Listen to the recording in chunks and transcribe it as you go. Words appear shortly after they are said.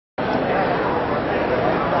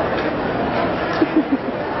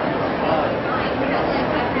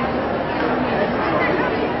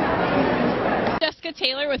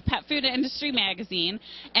Taylor with Pet Food Industry Magazine,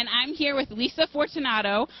 and I'm here with Lisa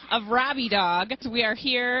Fortunato of Robbie Dawg. We are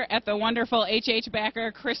here at the wonderful H.H.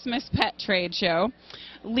 Backer Christmas Pet Trade Show.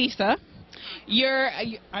 Lisa,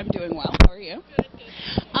 I'm doing well. How are you? Good.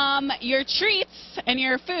 Your treats and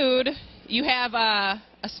your food, you have a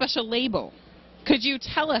special label. Could you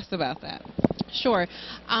tell us about that? Sure.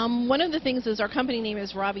 One of the things is our company name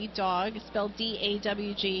is Robbie Dawg, spelled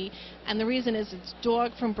D-A-W-G, and the reason is it's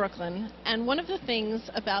dog from Brooklyn. And one of the things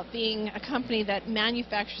about being a company that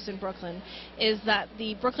manufactures in Brooklyn is that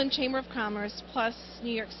the Brooklyn Chamber of Commerce plus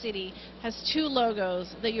New York City has two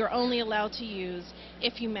logos that you're only allowed to use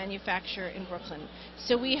if you manufacture in Brooklyn.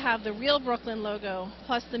 So we have the real Brooklyn logo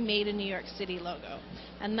plus the Made in New York City logo.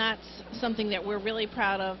 And that's something that we're really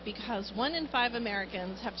proud of because 1 in 5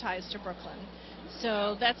 Americans have ties to Brooklyn.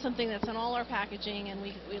 So that's something that's on all our packaging and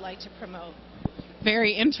we like to promote.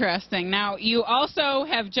 Very interesting. Now, you also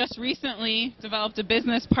have just recently developed a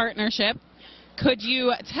business partnership. Could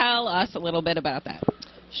you tell us a little bit about that?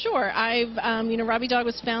 Sure. Robbie Dawg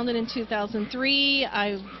was founded in 2003.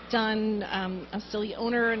 I'm still the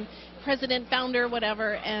owner and president, founder,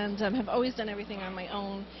 whatever, and have always done everything on my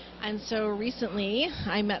own. And so recently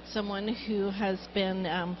I met someone who has been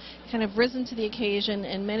kind of risen to the occasion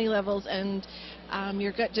in many levels, and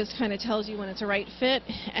your gut just kind of tells you when it's a right fit.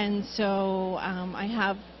 And so I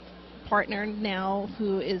have a partner now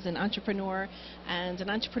who is an entrepreneur, and an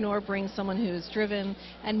entrepreneur brings someone who is driven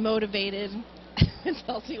and motivated and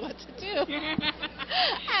tells you what to do.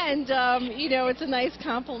 And, it's a nice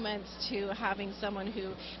compliment to having someone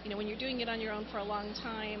who, when you're doing it on your own for a long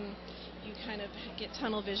time, you kind of get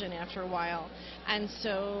tunnel vision after a while. And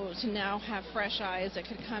so to now have fresh eyes that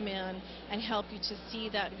could come in and help you to see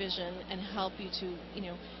that vision and help you to,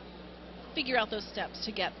 figure out those steps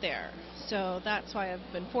to get there. So that's why I've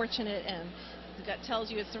been fortunate, and the gut tells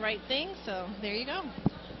you it's the right thing, so there you go.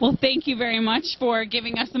 Well, thank you very much for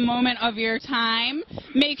giving us a moment of your time.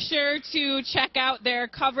 Make sure to check out their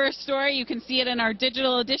cover story. You can see it in our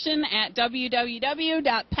digital edition at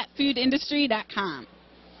www.petfoodindustry.com.